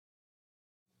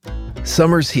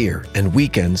Summer's here and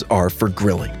weekends are for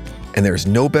grilling. And there's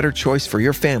no better choice for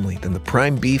your family than the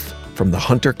prime beef from the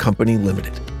Hunter Company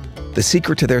Limited. The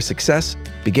secret to their success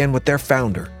began with their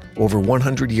founder over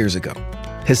 100 years ago.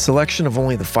 His selection of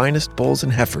only the finest bulls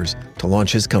and heifers to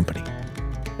launch his company.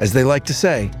 As they like to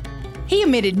say, he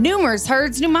omitted numerous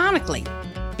herds mnemonically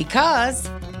because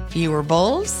fewer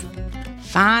bulls,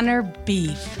 finer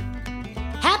beef.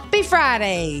 Happy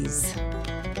Fridays!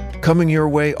 Coming your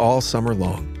way all summer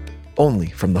long, only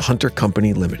from the Hunter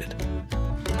Company Limited.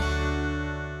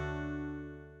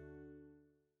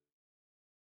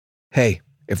 Hey,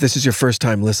 if this is your first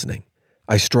time listening,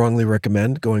 I strongly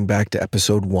recommend going back to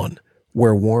episode 1,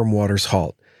 Where Warm Waters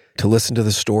Halt, to listen to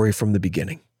the story from the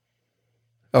beginning.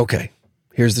 Okay,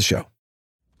 here's the show.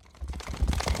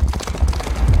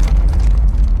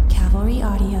 Cavalry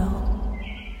Audio.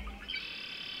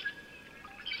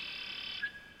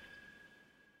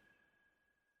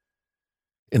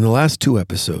 In the last 2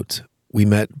 episodes, we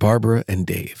met Barbara and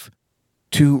Dave,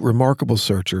 2 remarkable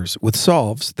searchers with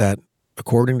solves that,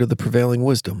 according to the prevailing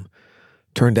wisdom,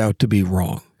 turned out to be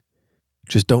wrong.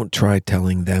 Just don't try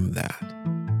telling them that.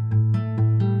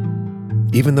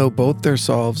 Even though both their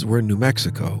solves were in New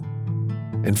Mexico,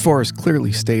 and Forrest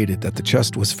clearly stated that the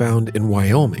chest was found in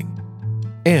Wyoming,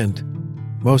 and,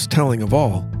 most telling of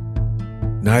all,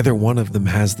 neither one of them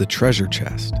has the treasure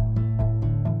chest.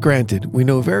 Granted, we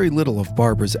know very little of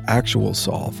Barbara's actual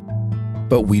solve,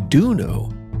 but we do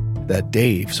know that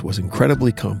Dave's was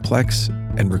incredibly complex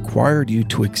and required you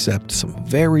to accept some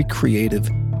very creative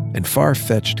and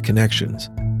far-fetched connections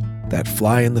that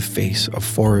fly in the face of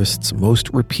Forrest's most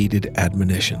repeated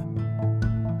admonition.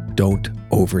 Don't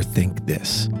overthink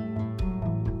this.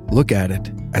 Look at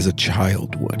it as a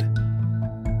child would.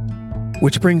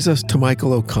 Which brings us to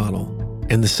Michael O'Connell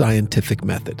and the scientific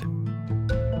method.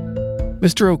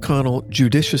 Mr. O'Connell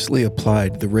judiciously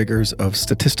applied the rigors of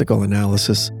statistical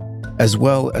analysis as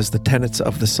well as the tenets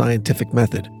of the scientific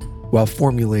method while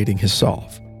formulating his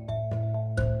solve.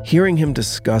 Hearing him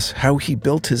discuss how he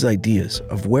built his ideas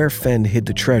of where Fenn hid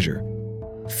the treasure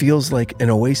feels like an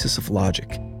oasis of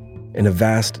logic in a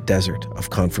vast desert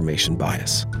of confirmation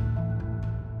bias.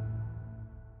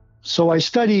 So I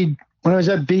studied, when I was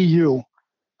at BU,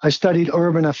 I studied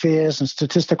urban affairs and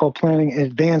statistical planning and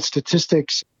advanced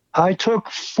statistics. I took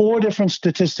 4 different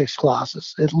statistics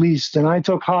classes, at least, and I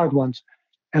took hard ones.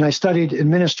 And I studied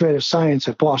administrative science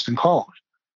at Boston College.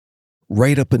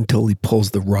 Right up until he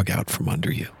pulls the rug out from under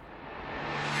you.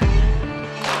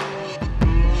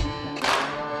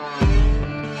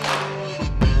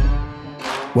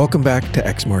 Welcome back to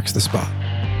X Marks the Spot.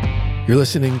 You're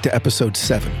listening to episode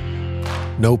 7,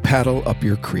 No Paddle Up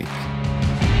Your Creek.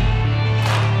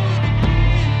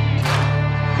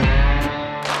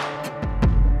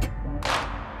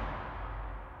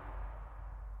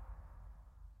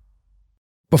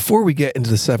 Before we get into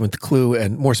the 7th clue,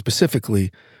 and more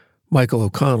specifically, Michael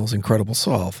O'Connell's incredible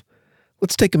solve,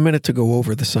 let's take a minute to go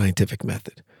over the scientific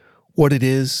method, what it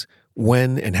is,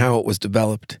 when and how it was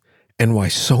developed, and why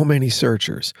so many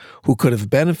searchers who could have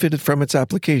benefited from its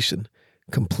application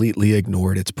completely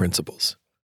ignored its principles.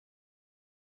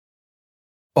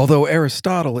 Although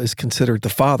Aristotle is considered the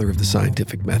father of the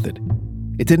scientific method,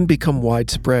 it didn't become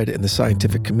widespread in the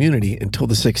scientific community until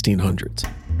the 1600s.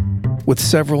 With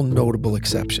several notable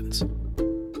exceptions,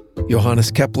 Johannes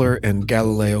Kepler and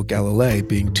Galileo Galilei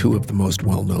being 2 of the most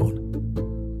well-known.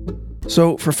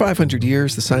 So, for 500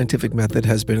 years, the scientific method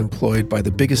has been employed by the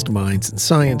biggest minds in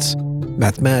science,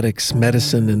 mathematics,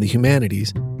 medicine, and the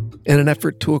humanities in an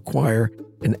effort to acquire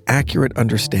an accurate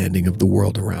understanding of the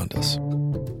world around us.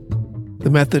 The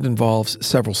method involves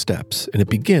several steps, and it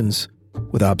begins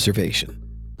with observation.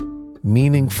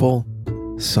 Meaningful,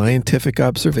 scientific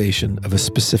observation of a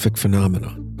specific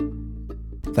phenomenon.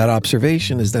 That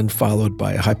observation is then followed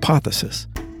by a hypothesis,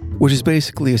 which is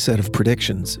basically a set of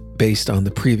predictions based on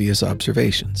the previous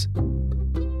observations.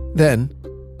 Then,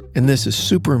 and this is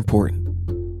super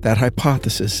important, that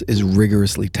hypothesis is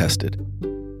rigorously tested,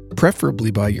 preferably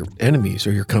by your enemies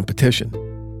or your competition,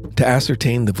 to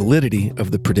ascertain the validity of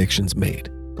the predictions made.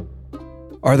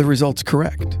 Are the results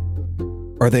correct?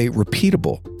 Are they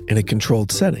repeatable in a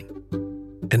controlled setting?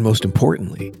 And most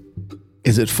importantly,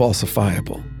 is it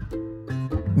falsifiable?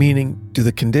 Meaning, do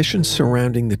the conditions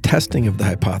surrounding the testing of the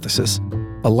hypothesis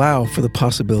allow for the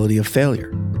possibility of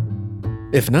failure?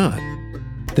 If not,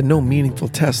 then no meaningful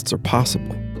tests are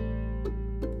possible.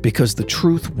 Because the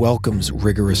truth welcomes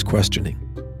rigorous questioning.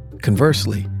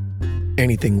 Conversely,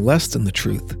 anything less than the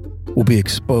truth will be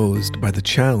exposed by the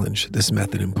challenge this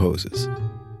method imposes.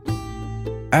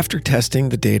 After testing,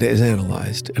 the data is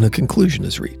analyzed and a conclusion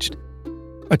is reached.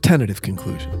 A tentative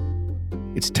conclusion.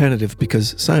 it's tentative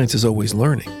because science is always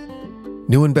learning.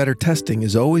 New and better testing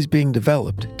is always being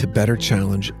developed to better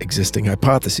challenge existing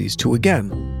hypotheses to,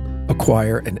 again,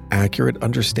 acquire an accurate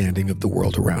understanding of the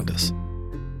world around us,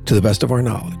 to the best of our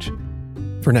knowledge,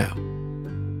 for now,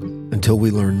 until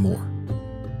we learn more.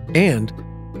 And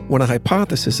when a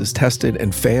hypothesis is tested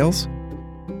and fails,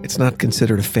 it's not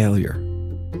considered a failure.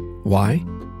 Why?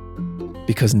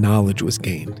 Because knowledge was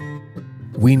gained.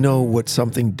 We know what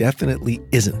something definitely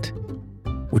isn't,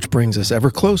 which brings us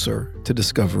ever closer to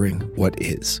discovering what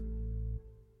is.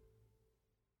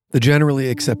 The generally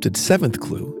accepted seventh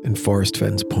clue in Forrest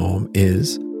Fenn's poem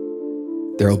is,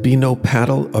 "There'll be no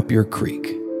paddle up your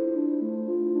creek."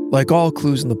 Like all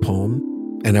clues in the poem,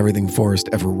 and everything Forrest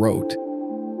ever wrote,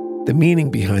 the meaning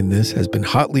behind this has been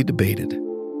hotly debated,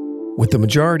 with the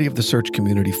majority of the search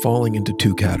community falling into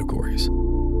two categories.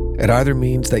 It either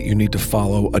means that you need to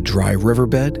follow a dry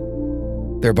riverbed,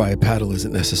 thereby a paddle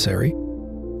isn't necessary,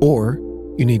 or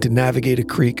you need to navigate a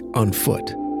creek on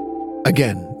foot,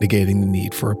 again negating the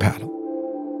need for a paddle.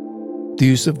 The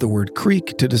use of the word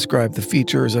creek to describe the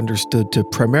feature is understood to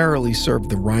primarily serve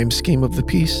the rhyme scheme of the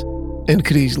piece and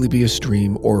could easily be a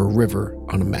stream or a river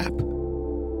on a map.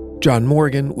 John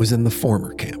Morgan was in the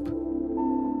former camp.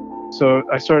 So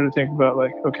I started to think about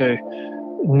okay,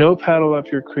 no paddle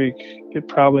up your creek, it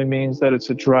probably means that it's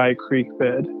a dry creek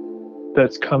bed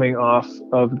that's coming off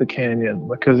of the canyon,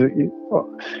 because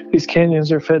these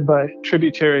canyons are fed by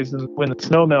tributaries, and when the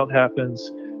snowmelt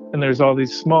happens, and there's all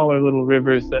these smaller little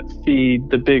rivers that feed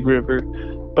the big river,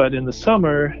 but in the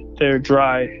summer they're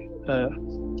dry.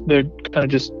 They're kind of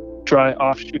just dry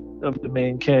offshoot of the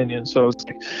main canyon. So it's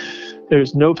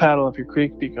there's no paddle up your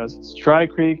creek because it's dry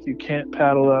creek. You can't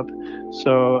paddle up,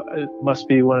 so it must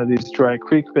be one of these dry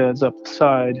creek beds up the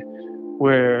side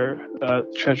where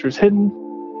treasure is hidden.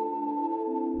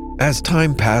 As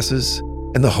time passes,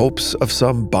 and the hopes of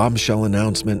some bombshell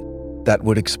announcement that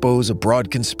would expose a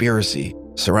broad conspiracy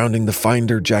surrounding the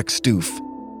finder Jack Stoof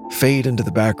fade into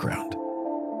the background,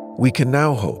 we can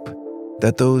now hope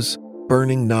that those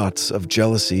burning knots of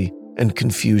jealousy and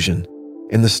confusion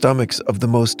in the stomachs of the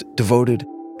most devoted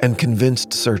and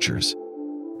convinced searchers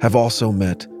have also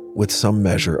met with some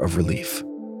measure of relief.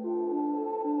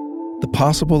 The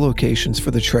possible locations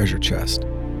for the treasure chest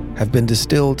have been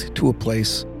distilled to a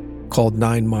place called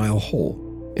 9 Mile Hole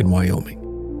in Wyoming.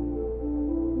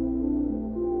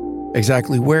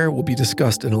 Exactly where will be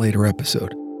discussed in a later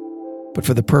episode, but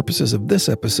for the purposes of this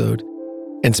episode,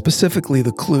 and specifically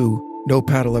the clue, no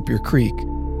paddle up your creek,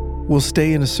 we'll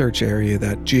stay in a search area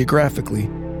that geographically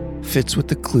fits with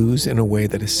the clues in a way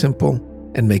that is simple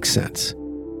and makes sense,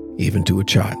 even to a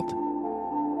child.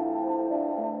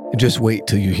 And just wait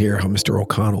till you hear how Mr.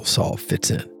 O'Connell's solve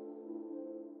fits in.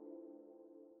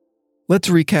 Let's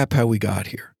recap how we got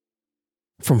here,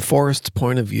 from Forrest's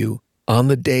point of view on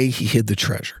the day he hid the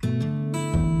treasure.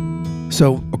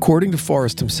 So, according to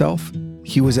Forrest himself,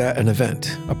 he was at an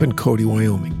event up in Cody,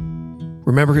 Wyoming.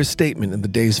 Remember his statement in the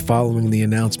days following the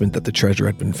announcement that the treasure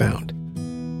had been found.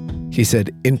 He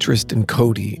said, "Interest in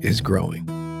Cody is growing."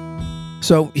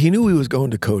 So he knew he was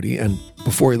going to Cody, and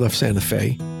before he left Santa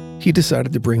Fe, he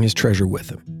decided to bring his treasure with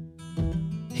him.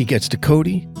 He gets to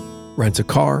Cody, rents a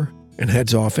car, and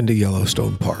heads off into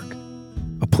Yellowstone Park,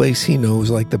 a place he knows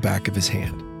like the back of his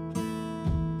hand.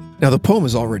 Now, the poem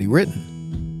is already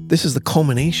written. This is the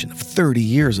culmination of 30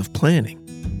 years of planning.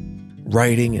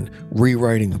 Writing and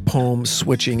rewriting the poem,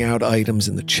 switching out items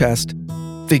in the chest,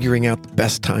 figuring out the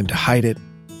best time to hide it,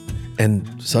 and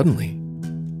suddenly,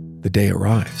 the day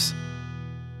arrives.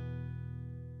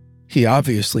 He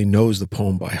obviously knows the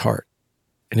poem by heart,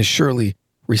 and is surely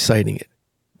reciting it,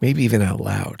 maybe even out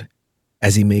loud,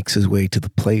 as he makes his way to the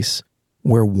place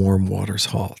where warm waters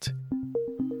halt.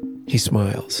 He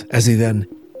smiles as he then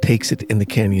takes it in the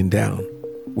canyon down,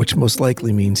 which most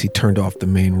likely means he turned off the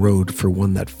main road for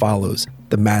one that follows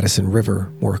the Madison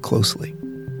River more closely.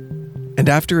 And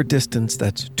after a distance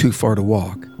that's too far to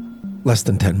walk, less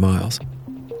than 10 miles,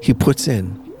 he puts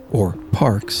in, or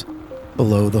parks,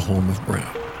 below the home of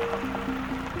Brown.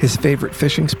 His favorite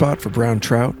fishing spot for brown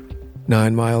trout,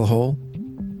 9 Mile Hole,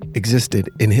 existed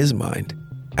in his mind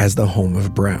as the home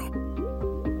of Brown.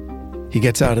 He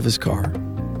gets out of his car,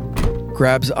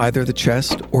 grabs either the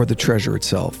chest or the treasure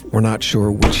itself. We're not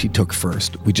sure which he took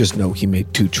first. We just know he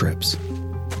made 2 trips.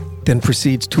 Then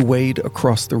proceeds to wade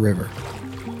across the river,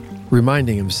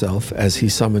 reminding himself as he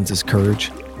summons his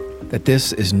courage that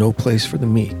this is no place for the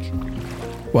meek,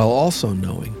 while also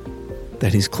knowing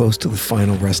that he's close to the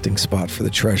final resting spot for the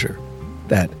treasure,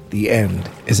 that the end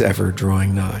is ever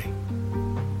drawing nigh.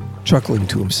 Chuckling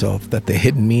to himself that the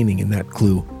hidden meaning in that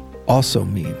clue also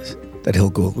means that he'll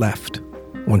go left,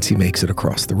 once he makes it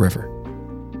across the river.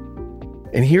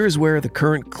 And here's where the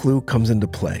current clue comes into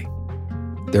play.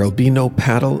 There'll be no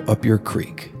paddle up your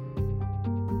creek.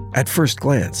 At first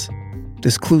glance,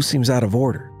 this clue seems out of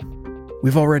order.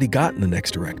 We've already gotten the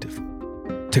next directive,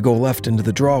 to go left into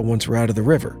the draw once we're out of the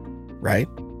river, right?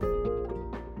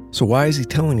 So why is he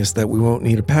telling us that we won't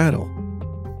need a paddle?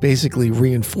 Basically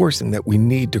reinforcing that we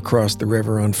need to cross the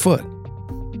river on foot.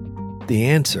 The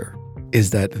answer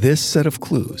is that this set of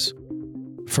clues,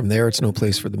 from there it's no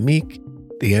place for the meek,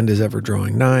 the end is ever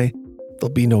drawing nigh,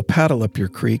 there'll be no paddle up your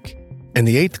creek, and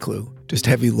the 8th clue, just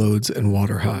heavy loads and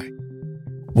water high.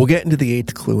 We'll get into the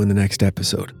 8th clue in the next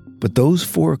episode, but those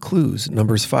 4 clues,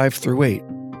 numbers 5 through 8,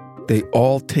 they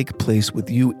all take place with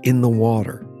you in the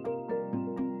water.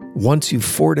 Once you've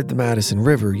forded the Madison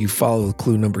River, you follow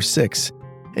clue number 6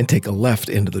 and take a left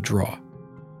into the draw.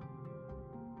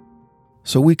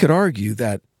 So we could argue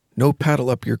that no paddle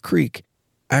up your creek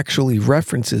actually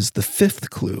references the 5th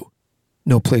clue,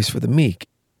 no place for the meek,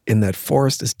 in that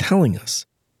Forrest is telling us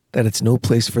that it's no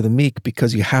place for the meek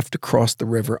because you have to cross the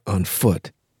river on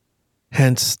foot.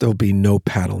 Hence, there'll be no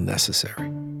paddle necessary.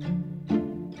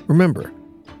 Remember,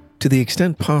 to the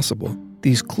extent possible,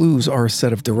 these clues are a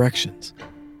set of directions.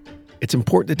 It's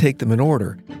important to take them in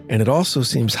order, and it also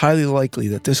seems highly likely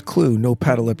that this clue, no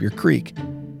paddle up your creek,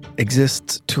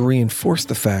 exists to reinforce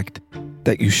the fact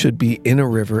that you should be in a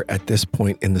river at this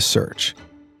point in the search.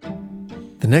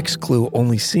 The next clue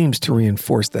only seems to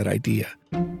reinforce that idea.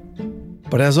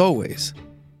 But as always,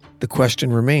 the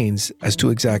question remains as to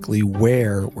exactly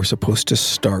where we're supposed to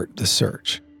start the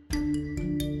search.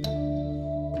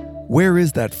 Where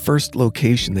is that first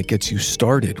location that gets you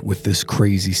started with this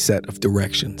crazy set of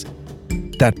directions?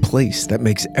 That place that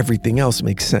makes everything else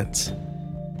make sense?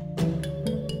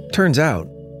 Turns out,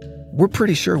 we're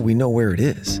pretty sure we know where it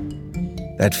is.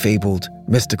 That fabled,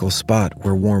 mystical spot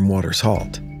where warm waters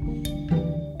halt.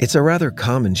 It's a rather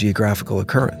common geographical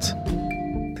occurrence.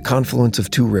 The confluence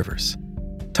of 2 rivers,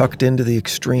 tucked into the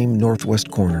extreme northwest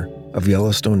corner of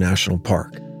Yellowstone National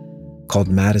Park, called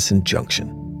Madison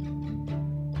Junction.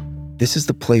 This is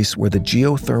the place where the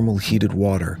geothermal heated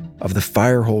water of the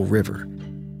Firehole River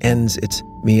ends its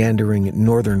meandering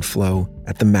northern flow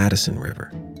at the Madison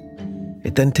River.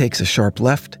 It then takes a sharp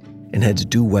left and heads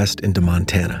due west into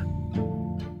Montana.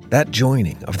 That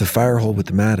joining of the Firehole with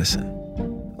the Madison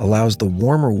allows the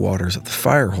warmer waters of the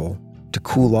Firehole to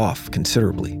cool off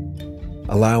considerably,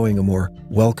 allowing a more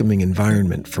welcoming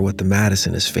environment for what the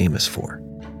Madison is famous for: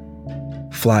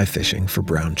 fly fishing for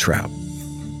brown trout.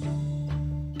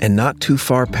 And not too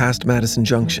far past Madison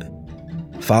Junction,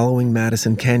 following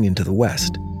Madison Canyon to the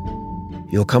west,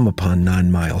 you'll come upon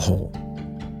 9 Mile Hole.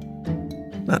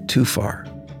 Not too far,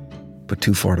 but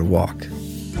too far to walk.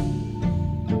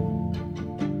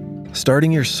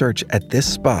 Starting your search at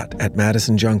this spot at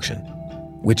Madison Junction,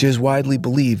 which is widely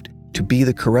believed to be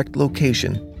the correct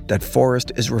location that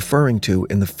Forrest is referring to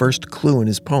in the first clue in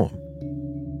his poem.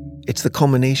 It's the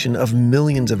culmination of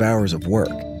millions of hours of work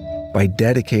by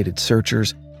dedicated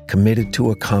searchers committed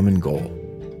to a common goal.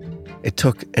 It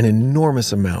took an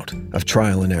enormous amount of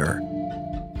trial and error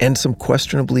and some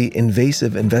questionably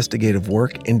invasive investigative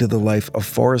work into the life of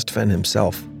Forrest Fenn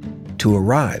himself to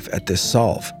arrive at this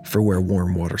solve for where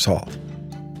warm waters halt.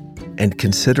 And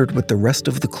considered with the rest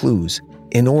of the clues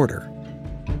in order,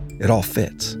 it all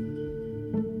fits.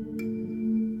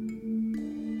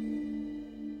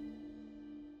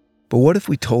 But what if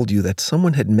we told you that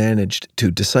someone had managed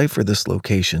to decipher this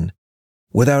location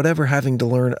without ever having to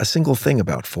learn a single thing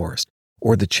about Forrest,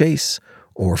 or the chase,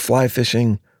 or fly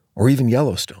fishing, or even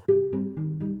Yellowstone?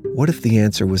 What if the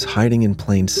answer was hiding in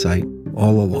plain sight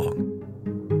all along?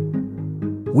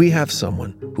 We have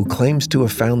someone who claims to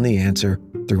have found the answer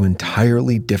through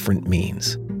entirely different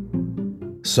means.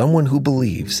 Someone who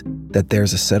believes that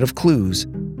there's a set of clues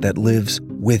that lives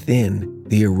within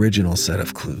the original set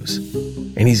of clues,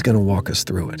 and he's going to walk us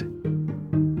through it.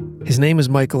 His name is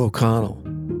Michael O'Connell,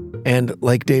 and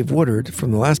like Dave Woodard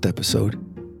from the last episode,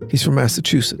 he's from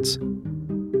Massachusetts.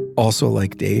 Also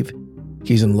like Dave,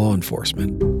 he's in law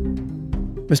enforcement.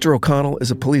 Mr. O'Connell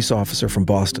is a police officer from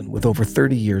Boston with over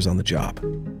 30 years on the job.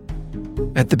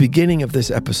 At the beginning of this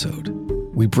episode,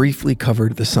 we briefly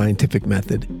covered the scientific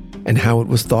method and how it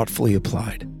was thoughtfully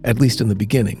applied, at least in the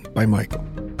beginning, by Michael.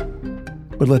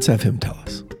 But let's have him tell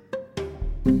us.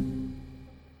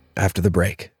 After the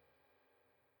break.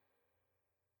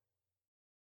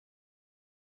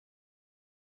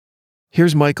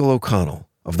 Here's Michael O'Connell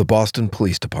of the Boston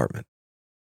Police Department.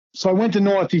 So I went to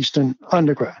Northeastern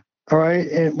undergrad, all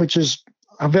right, which is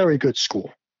a very good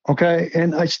school, okay?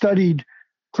 And I studied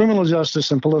criminal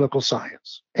justice and political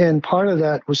science. And part of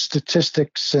that was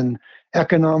statistics and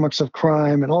economics of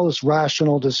crime and all this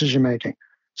rational decision making.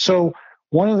 So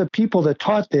one of the people that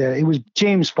taught there, it was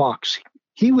James Fox.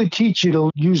 He would teach you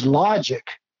to use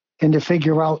logic and to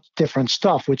figure out different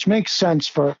stuff, which makes sense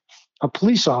for a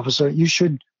police officer. You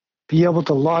should be able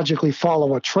to logically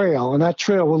follow a trail, and that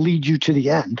trail will lead you to the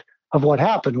end of what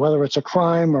happened, whether it's a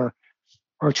crime or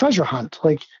a treasure hunt.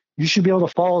 Like, you should be able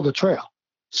to follow the trail.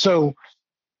 So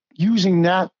using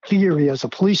that theory as a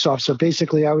police officer,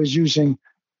 basically I was using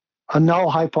a null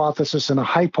hypothesis and a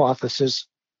hypothesis,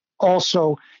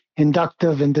 also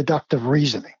inductive and deductive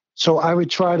reasoning. So I would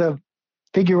try to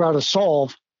figure out a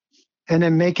solve and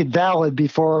then make it valid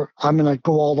before I'm going to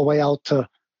go all the way out to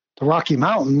the Rocky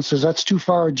Mountains, because that's too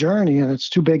far a journey and it's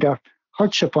too big a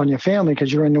hardship on your family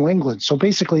because you're in New England. So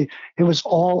basically it was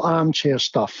all armchair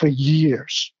stuff for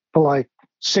years, for like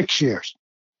 6 years.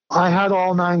 I had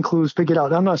all 9 clues figured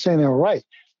out. I'm not saying they were right,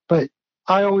 but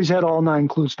I always had all 9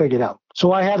 clues figured out.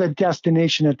 So I had a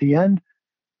destination at the end,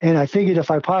 and I figured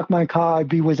if I parked my car, I'd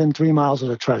be within 3 miles of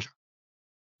the treasure.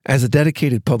 As a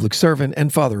dedicated public servant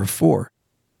and father of 4,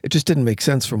 it just didn't make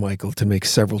sense for Michael to make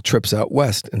several trips out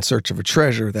west in search of a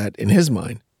treasure that, in his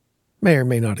mind, may or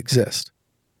may not exist.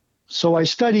 So I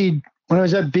studied, when I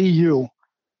was at BU,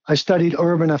 I studied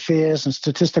urban affairs and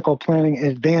statistical planning and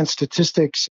advanced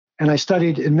statistics, and I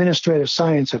studied administrative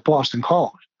science at Boston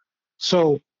College.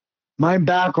 So my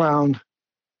background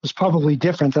was probably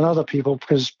different than other people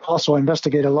because also I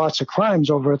investigated lots of crimes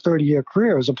over a 30-year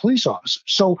career as a police officer.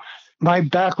 So my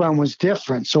background was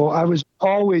different. So I was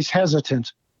always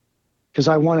hesitant because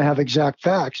I want to have exact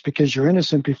facts because you're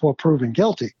innocent before proven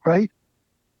guilty, right?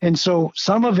 And so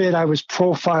some of it I was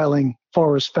profiling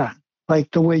Forrest Fenn, like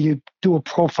the way you do a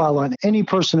profile on any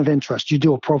person of interest, you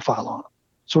do a profile on them.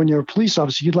 So when you're a police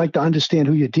officer, you'd like to understand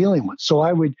who you're dealing with. So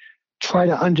I would try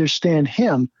to understand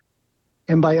him,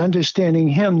 and by understanding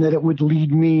him, that it would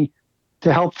lead me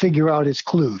to help figure out his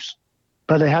clues.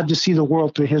 But I had to see the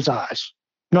world through his eyes,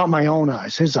 not my own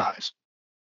eyes, his eyes.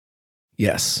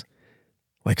 Yes.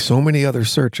 Like so many other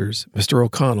searchers, Mr.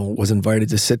 O'Connell was invited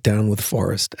to sit down with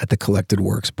Forrest at the Collected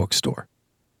Works bookstore.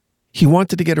 He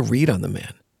wanted to get a read on the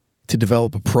man, to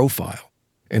develop a profile,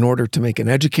 in order to make an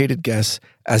educated guess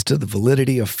as to the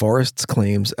validity of Forrest's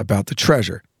claims about the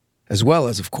treasure, as well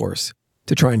as, of course,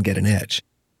 to try and get an edge.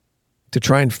 To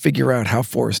try and figure out how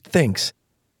Forrest thinks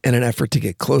in an effort to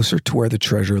get closer to where the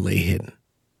treasure lay hidden.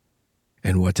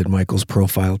 And what did Michael's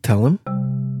profile tell him?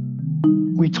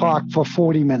 We talked for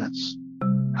 40 minutes.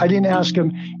 I didn't ask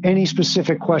him any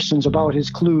specific questions about his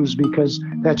clues because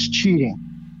that's cheating.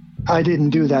 I didn't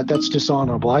do that. That's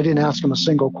dishonorable. I didn't ask him a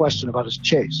single question about his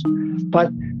chase. But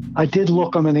I did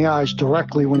look him in the eyes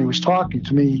directly when he was talking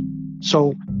to me.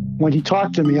 So when he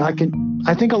talked to me, I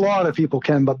think a lot of people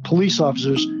can, but police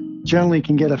officers generally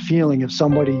can get a feeling if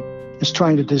somebody is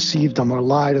trying to deceive them or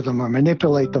lie to them or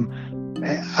manipulate them.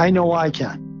 I know I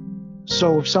can.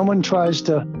 So if someone tries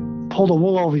to pull the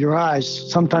wool over your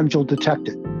eyes, sometimes you'll detect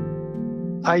it.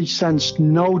 I sensed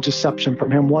no deception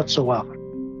from him whatsoever.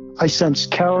 I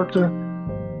sensed character.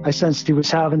 I sensed he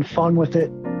was having fun with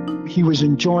it. He was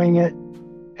enjoying it.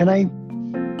 And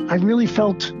I really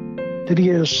felt that he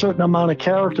had a certain amount of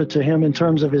character to him in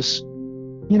terms of his,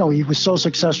 he was so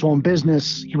successful in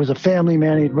business. He was a family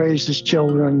man. He'd raised his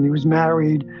children. He was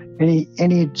married, and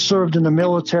he had served in the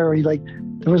military. Like,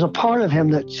 there was a part of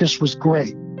him that just was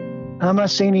great. And I'm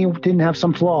not saying he didn't have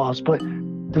some flaws, but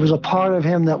there was a part of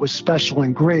him that was special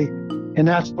and great. And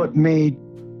that's what made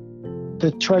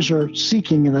the treasure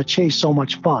seeking and the chase so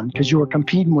much fun, because you were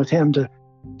competing with him to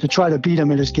try to beat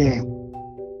him at his game.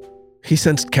 He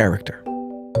sensed character.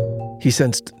 He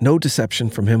sensed no deception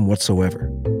from him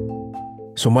whatsoever.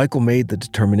 So Michael made the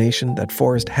determination that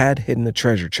Forrest had hidden a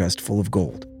treasure chest full of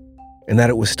gold, and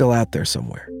that it was still out there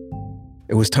somewhere.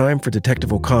 It was time for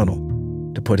Detective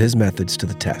O'Connell to put his methods to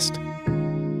the test.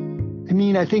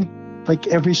 I think like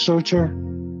every searcher,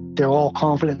 they're all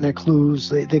confident in their clues.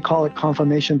 They call it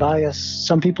confirmation bias.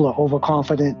 Some people are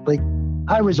overconfident. Like,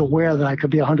 I was aware that I could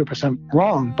be 100%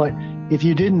 wrong, but if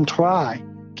you didn't try,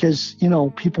 because,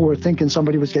 people were thinking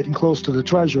somebody was getting close to the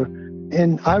treasure,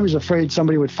 and I was afraid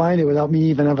somebody would find it without me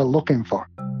even ever looking for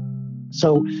it.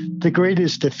 So the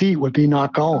greatest defeat would be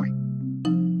not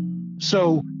going.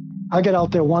 So I got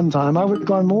out there one time. I would have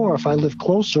gone more if I lived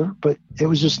closer, but it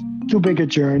was just too big a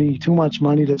journey, too much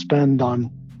money to spend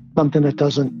on something that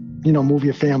doesn't, move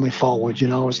your family forward.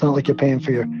 It's not like you're paying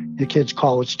for your kids'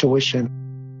 college tuition.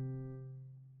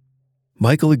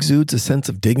 Michael exudes a sense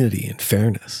of dignity and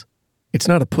fairness. It's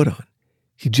not a put-on.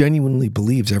 He genuinely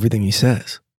believes everything he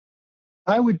says.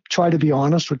 I would try to be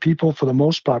honest with people for the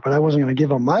most part, but I wasn't going to give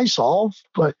them my solve,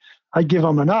 but I'd give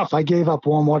them enough. I gave up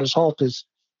Warm Waters Halt as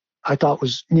I thought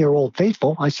was near Old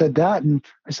Faithful. I said that, and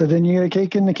I said, then you're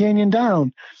taking the canyon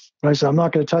down. And I said, I'm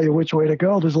not going to tell you which way to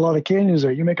go. There's a lot of canyons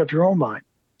there. You make up your own mind.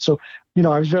 So,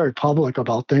 I was very public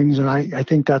about things, and I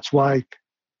think that's why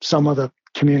some of the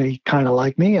community kind of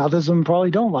like me. Others of them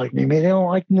probably don't like me. Maybe they don't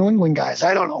like New England guys.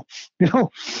 I don't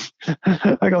know.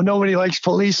 I go, nobody likes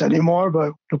police anymore,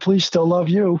 but the police still love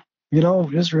you.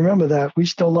 Just remember that. We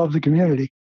still love the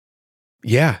community.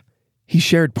 Yeah, he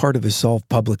shared part of his solve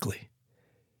publicly.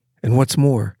 And what's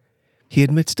more, he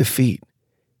admits defeat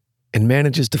and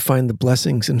manages to find the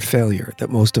blessings in failure that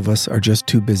most of us are just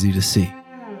too busy to see.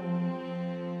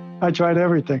 I tried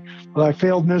everything, but I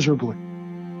failed miserably.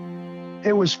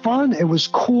 It was fun. It was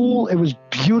cool. It was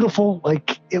beautiful.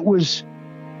 Like it was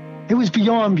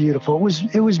beyond beautiful.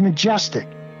 It was majestic.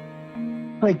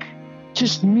 Like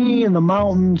just me in the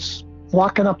mountains,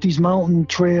 walking up these mountain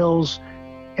trails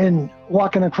and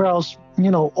walking across,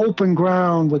 open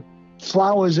ground with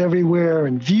flowers everywhere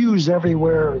and views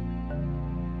everywhere.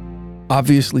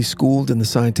 Obviously schooled in the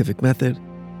scientific method,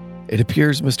 it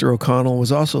appears Mr. O'Connell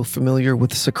was also familiar with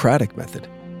the Socratic method.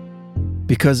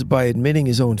 Because by admitting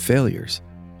his own failures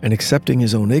and accepting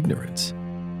his own ignorance,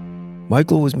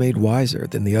 Michael was made wiser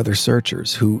than the other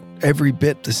searchers who, every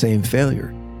bit the same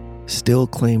failure, still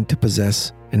claimed to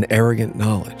possess an arrogant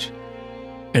knowledge,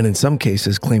 and in some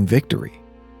cases claim victory,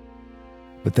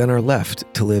 but then are left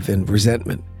to live in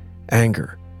resentment,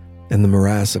 anger, and the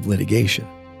morass of litigation.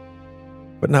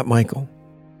 But not Michael.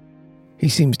 He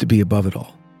seems to be above it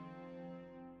all.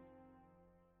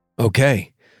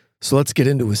 Okay, so let's get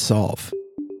into his solve.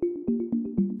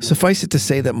 Suffice it to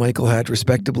say that Michael had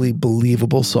respectably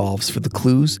believable solves for the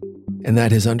clues, and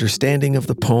that his understanding of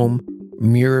the poem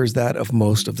mirrors that of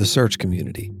most of the search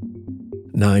community.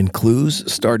 9 clues,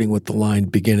 starting with the line,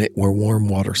 "Begin it where warm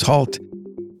waters halt,"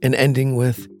 and ending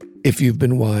with, "If you've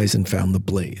been wise and found the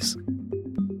blaze."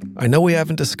 I know we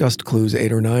haven't discussed clues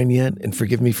 8 or 9 yet, and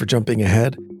forgive me for jumping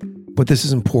ahead, but this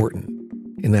is important,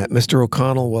 in that Mr.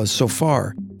 O'Connell was, so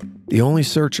far, the only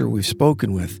searcher we've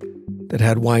spoken with that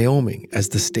had Wyoming as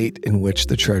the state in which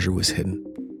the treasure was hidden.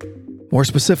 More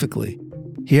specifically,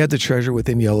 he had the treasure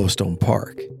within Yellowstone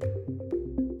Park.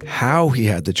 How he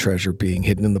had the treasure being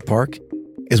hidden in the park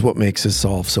is what makes his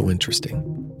solve so interesting.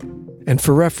 And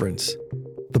for reference,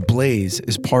 the blaze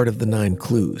is part of the 9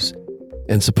 clues,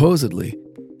 and supposedly,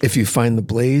 if you find the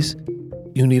blaze,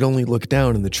 you need only look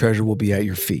down and the treasure will be at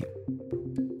your feet.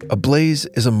 A blaze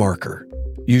is a marker,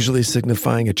 usually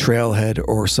signifying a trailhead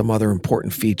or some other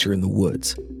important feature in the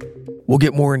woods. We'll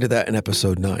get more into that in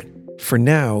episode 9. For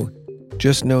now,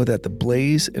 just know that the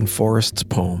blaze in Forrest's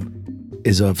poem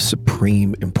is of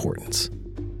supreme importance.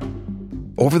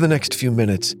 Over the next few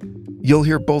minutes, you'll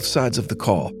hear both sides of the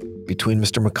call between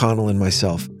Mr. McConnell and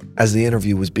myself as the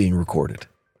interview was being recorded.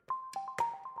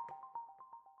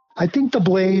 I think the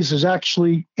blaze is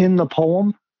actually in the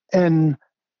poem, and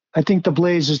I think the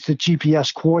blaze is the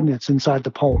GPS coordinates inside the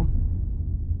poem.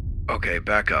 Okay,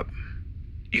 back up.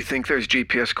 You think there's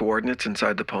GPS coordinates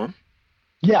inside the poem?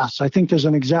 Yes, I think there's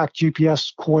an exact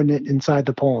GPS coordinate inside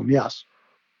the poem, yes.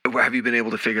 Have you been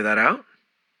able to figure that out?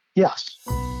 Yes.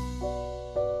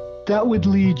 That would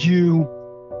lead you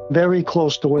very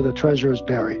close to where the treasure is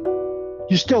buried.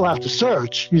 You still have to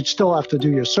search. You'd still have to do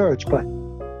your search, but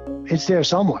it's there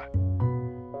somewhere.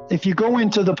 If you go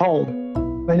into the poem,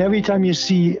 and every time you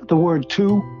see the word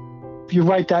 2, you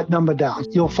write that number down.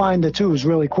 You'll find the 2s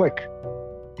really quick.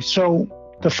 So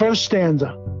the first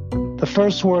stanza, the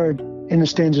first word in the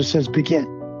stanza says begin.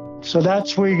 So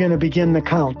that's where you're going to begin the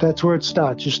count. That's where it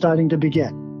starts. You're starting to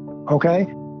begin. Okay?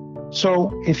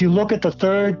 So if you look at the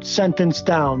third sentence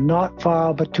down, not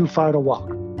far, but too far to walk.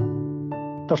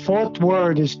 The fourth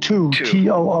word is two.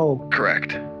 T-O-O.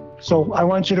 Correct. So I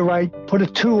want you to put a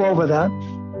 2 over that,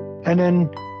 and then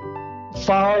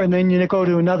far, and then you go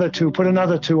to another 2, put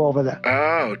another 2 over that.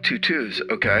 Oh, 2 2s,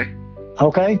 okay.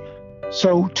 Okay?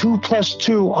 So 2 plus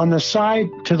 2 on the side,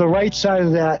 to the right side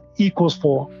of that equals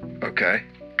 4. Okay,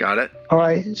 got it. All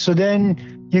right, so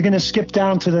then you're going to skip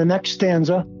down to the next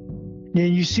stanza.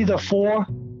 You see the 4,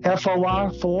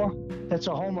 F-O-R, 4? That's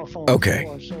a homophone. Okay,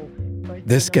 4, so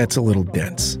this gets a little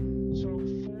dense.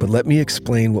 But let me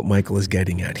explain what Michael is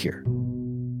getting at here.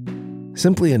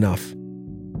 Simply enough,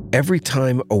 every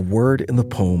time a word in the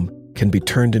poem can be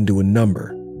turned into a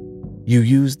number, you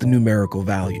use the numerical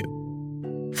value.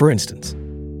 For instance,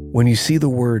 when you see the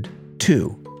word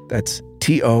 2, that's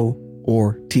T-O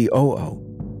or T-O-O,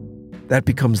 that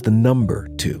becomes the number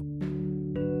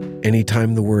 2.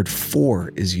 Anytime the word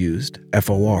 4 is used,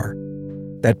 F-O-R,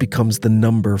 that becomes the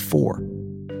number 4.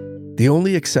 The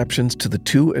only exceptions to the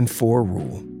 2 and 4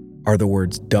 rule are the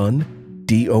words done,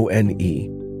 D-O-N-E,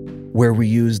 where we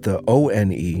use the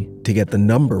ONE to get the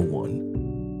number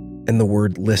 1, and the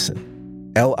word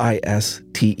listen,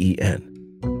 LISTEN,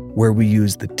 where we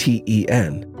use the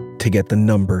TEN to get the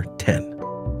number 10.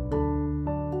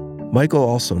 Michael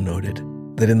also noted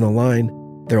that in the line,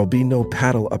 "There'll be no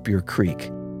paddle up your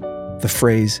creek," the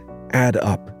phrase "add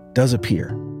up" does appear.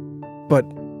 But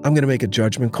I'm going to make a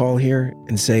judgment call here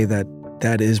and say that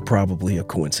that is probably a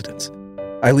coincidence.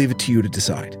 I leave it to you to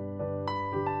decide.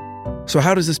 So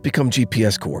how does this become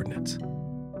GPS coordinates?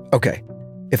 Okay,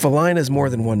 if a line has more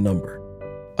than one number,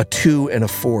 a 2 and a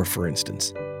 4 for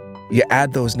instance, you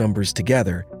add those numbers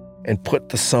together and put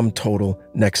the sum total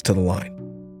next to the line.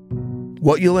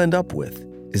 What you'll end up with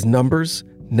is numbers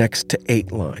next to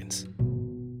 8 lines.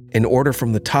 In order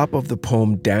from the top of the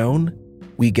poem down,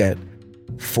 we get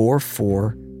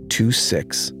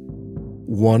 4426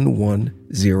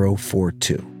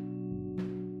 11042.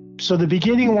 So the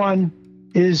beginning one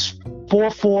is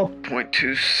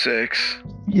 44.26.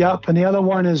 Yep, and the other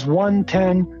one is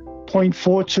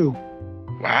 110.42.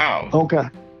 Wow. Okay.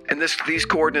 And these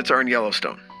coordinates are in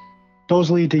Yellowstone. Those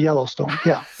lead to Yellowstone,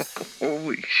 yeah.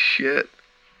 Holy shit.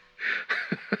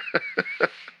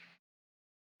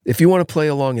 If you want to play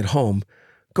along at home,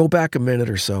 go back a minute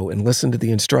or so and listen to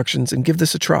the instructions and give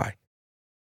this a try.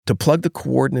 To plug the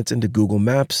coordinates into Google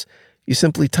Maps, you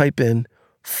simply type in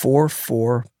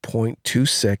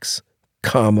 44.26,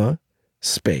 comma,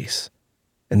 space,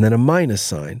 and then a minus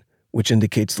sign, which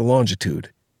indicates the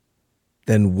longitude,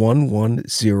 then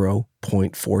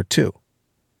 110.42.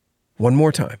 One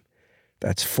more time.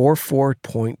 That's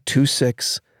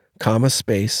 44.26, comma,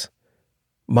 space,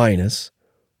 minus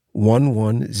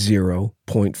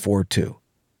 110.42.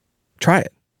 Try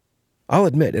it. I'll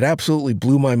admit, it absolutely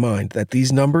blew my mind that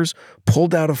these numbers,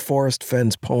 pulled out of Forrest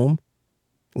Fenn's poem,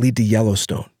 lead to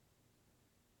Yellowstone.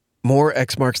 More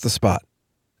X Marks the Spot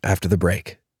after the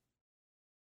break.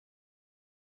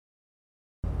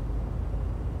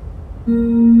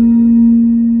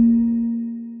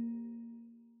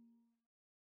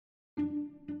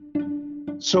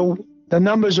 So the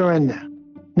numbers are in there.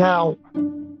 Now,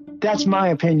 that's my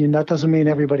opinion. That doesn't mean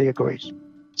everybody agrees.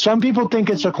 Some people think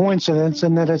it's a coincidence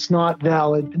and that it's not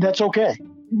valid. That's okay.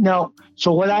 Now,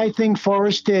 so what I think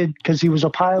Forrest did, because he was a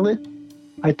pilot,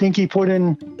 I think he put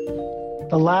in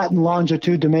the Latin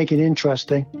longitude to make it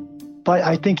interesting. But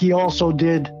I think he also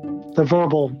did the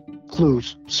verbal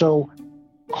clues. So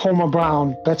Homer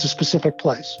Brown, that's a specific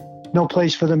place. No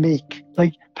place for the meek.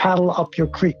 Like paddle up your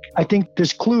creek. I think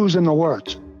there's clues in the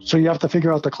words. So you have to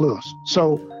figure out the clues.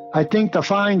 So I think the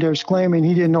finder's claiming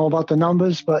he didn't know about the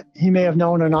numbers, but he may have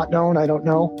known or not known. I don't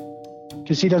know.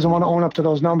 Because he doesn't want to own up to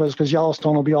those numbers because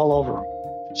Yellowstone will be all over him.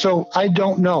 So I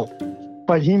don't know.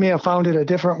 But he may have found it a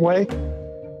different way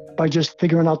by just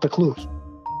figuring out the clues.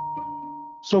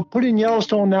 So put in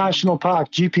Yellowstone National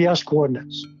Park GPS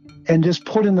coordinates and just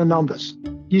put in the numbers.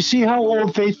 You see how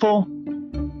Old Faithful,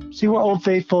 see where Old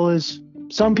Faithful is?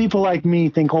 Some people like me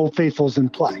think Old Faithful's in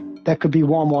play. That could be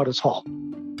Warm Waters Hall.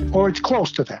 Or it's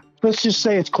close to there. Let's just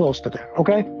say it's close to there,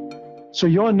 okay? So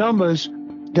your numbers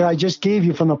that I just gave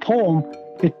you from the poem,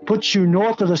 it puts you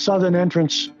north of the southern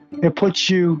entrance. It puts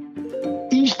you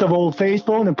east of Old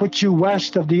Faithful, and it puts you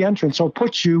west of the entrance. So it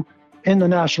puts you in the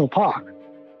national park.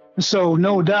 So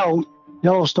no doubt,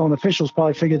 Yellowstone officials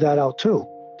probably figured that out too,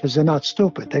 because they're not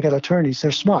stupid. They got attorneys.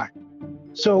 They're smart.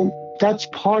 So that's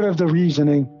part of the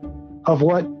reasoning of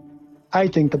what I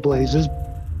think the blaze is.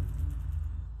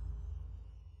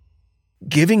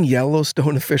 Giving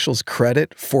Yellowstone officials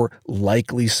credit for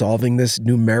likely solving this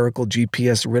numerical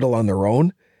GPS riddle on their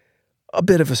own? A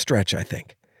bit of a stretch, I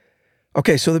think.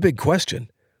 Okay, so the big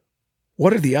question,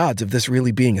 what are the odds of this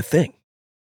really being a thing?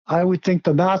 I would think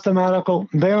the mathematical,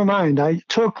 bear in mind, I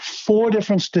took 4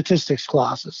 different statistics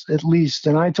classes, at least,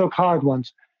 and I took hard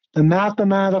ones. The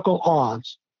mathematical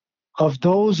odds of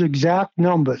those exact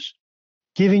numbers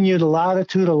giving you the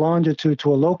latitude or longitude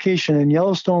to a location in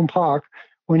Yellowstone Park.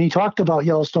 When he talked about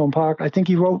Yellowstone Park, I think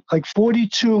he wrote like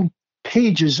 42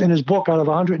 pages in his book out of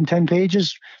 110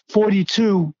 pages,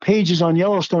 42 pages on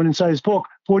Yellowstone inside his book.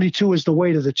 42 is the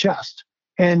weight of the chest.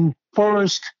 And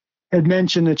Forrest had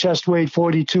mentioned the chest weighed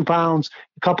 42 pounds.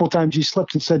 A couple of times he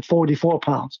slipped and said 44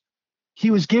 pounds.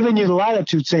 He was giving you the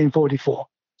latitude saying 44.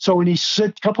 So when he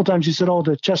said, a couple of times he said, oh,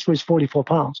 the chest weighs 44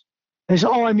 pounds. And he said,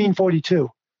 oh, I mean 42.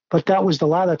 But that was the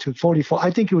latitude, 44.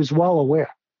 I think he was well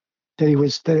aware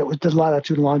that the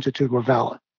latitude and longitude were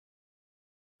valid.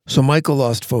 So Michael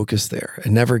lost focus there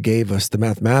and never gave us the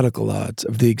mathematical odds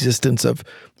of the existence of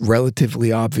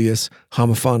relatively obvious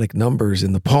homophonic numbers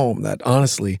in the poem that,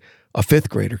 honestly, a 5th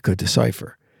grader could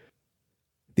decipher.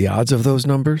 The odds of those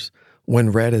numbers? when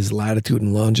read as latitude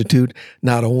and longitude,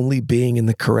 not only being in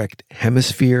the correct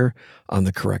hemisphere, on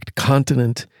the correct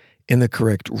continent, in the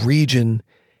correct region,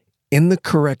 in the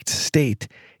correct state,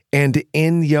 and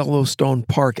in Yellowstone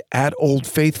Park at Old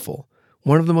Faithful,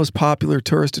 one of the most popular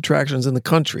tourist attractions in the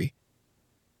country,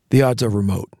 the odds are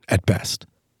remote at best.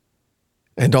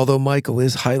 And although Michael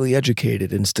is highly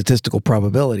educated in statistical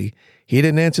probability, he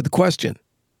didn't answer the question.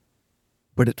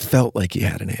 But it felt like he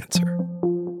had an answer.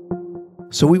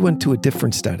 So we went to a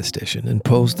different statistician and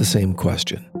posed the same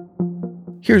question.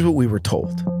 Here's what we were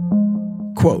told.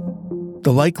 Quote,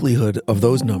 the likelihood of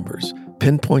those numbers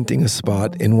pinpointing a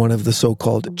spot in one of the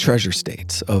so-called treasure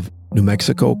states of New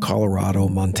Mexico, Colorado,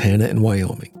 Montana, and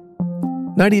Wyoming,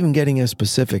 not even getting as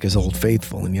specific as Old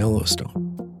Faithful and Yellowstone.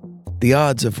 The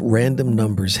odds of random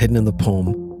numbers hidden in the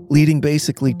poem, leading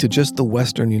basically to just the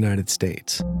western United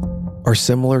States, are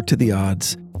similar to the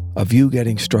odds of you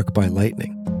getting struck by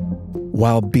lightning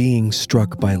while being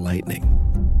struck by lightning.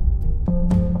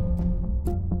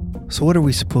 So what are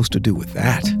we supposed to do with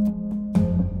that?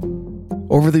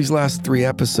 Over these last 3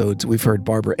 episodes, we've heard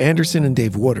Barbara Anderson and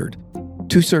Dave Woodard,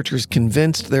 2 searchers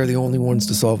convinced they're the only ones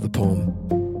to solve the poem,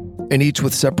 and each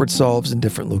with separate solves in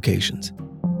different locations.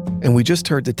 And we just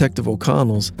heard Detective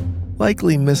O'Connell's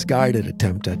likely misguided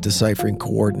attempt at deciphering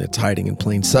coordinates hiding in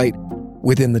plain sight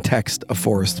within the text of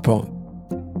Forrest's poem.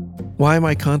 Why am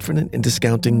I confident in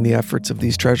discounting the efforts of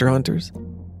these treasure hunters?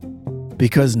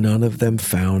 Because none of them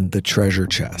found the treasure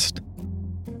chest.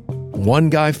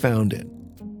 One guy found it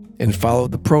and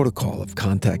followed the protocol of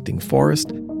contacting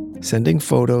Forrest, sending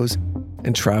photos,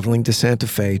 and traveling to Santa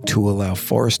Fe to allow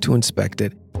Forrest to inspect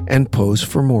it and pose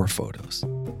for more photos.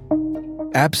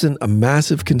 Absent a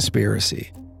massive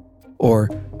conspiracy, or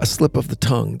a slip of the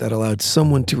tongue that allowed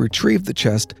someone to retrieve the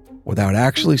chest without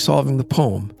actually solving the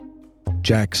poem,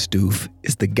 Jack Stoof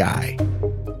is the guy.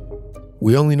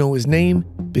 We only know his name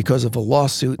because of a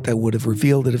lawsuit that would have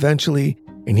revealed it eventually,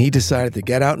 and he decided to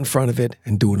get out in front of it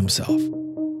and do it himself.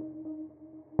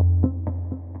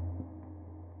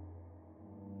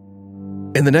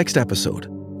 In the next episode,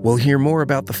 we'll hear more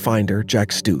about the finder, Jack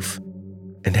Stoof,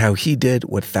 and how he did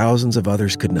what thousands of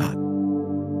others could not.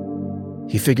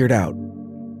 He figured out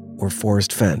where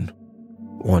Forrest Fenn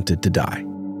wanted to die.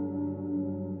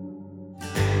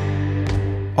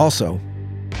 Also,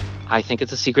 I think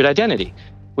it's a secret identity,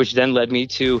 which then led me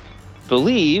to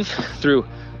believe, through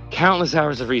countless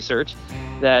hours of research,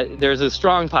 that there's a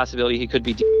strong possibility he could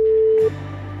be...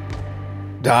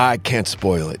 I can't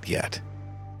spoil it yet,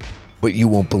 but you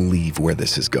won't believe where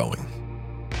this is going.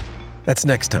 That's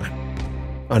next time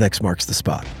on X Marks the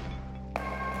Spot.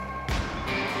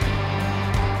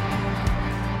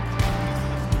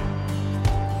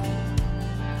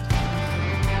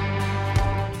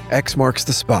 X Marks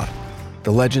the Spot,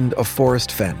 The Legend of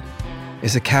Forrest Fenn,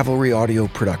 is a Cavalry Audio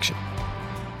production.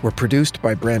 We're produced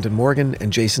by Brandon Morgan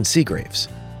and Jason Seagraves.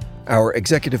 Our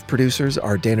executive producers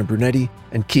are Dana Brunetti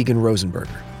and Keegan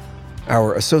Rosenberger.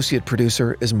 Our associate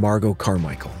producer is Margot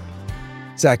Carmichael.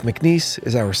 Zach McNeese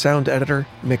is our sound editor,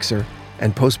 mixer,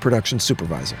 and post-production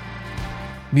supervisor.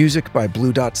 Music by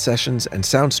Blue Dot Sessions and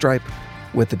Soundstripe,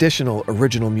 with additional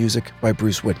original music by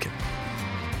Bruce Whitkin.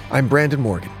 I'm Brandon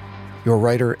Morgan, your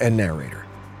writer and narrator.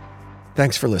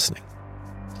 Thanks for listening.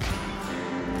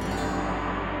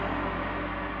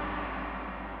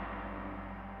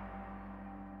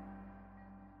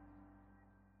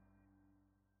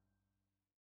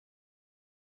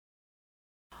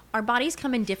 Our bodies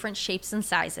come in different shapes and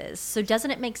sizes, so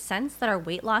doesn't it make sense that our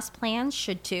weight loss plans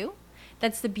should too?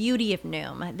 That's the beauty of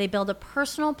Noom. They build a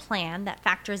personal plan that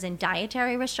factors in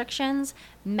dietary restrictions,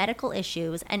 medical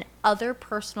issues, and other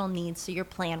personal needs so your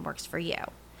plan works for you.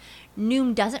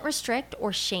 Noom doesn't restrict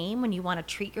or shame when you want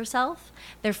to treat yourself.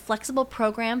 Their flexible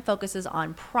program focuses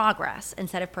on progress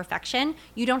instead of perfection.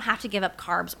 You don't have to give up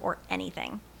carbs or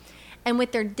anything. And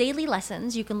with their daily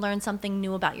lessons, you can learn something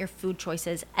new about your food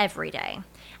choices every day.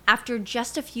 After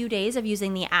just a few days of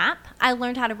using the app, I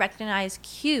learned how to recognize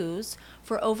cues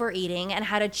for overeating and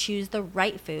how to choose the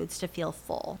right foods to feel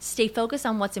full. Stay focused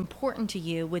on what's important to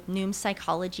you with Noom's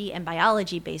psychology and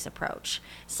biology-based approach.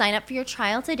 Sign up for your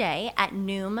trial today at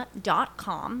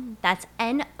Noom.com. That's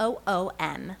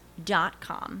Noom.com.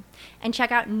 And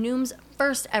check out Noom's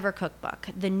first ever cookbook,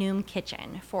 The Noom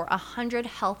Kitchen, for 100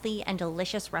 healthy and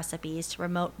delicious recipes to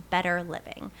promote better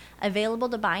living. Available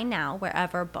to buy now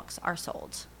wherever books are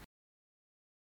sold.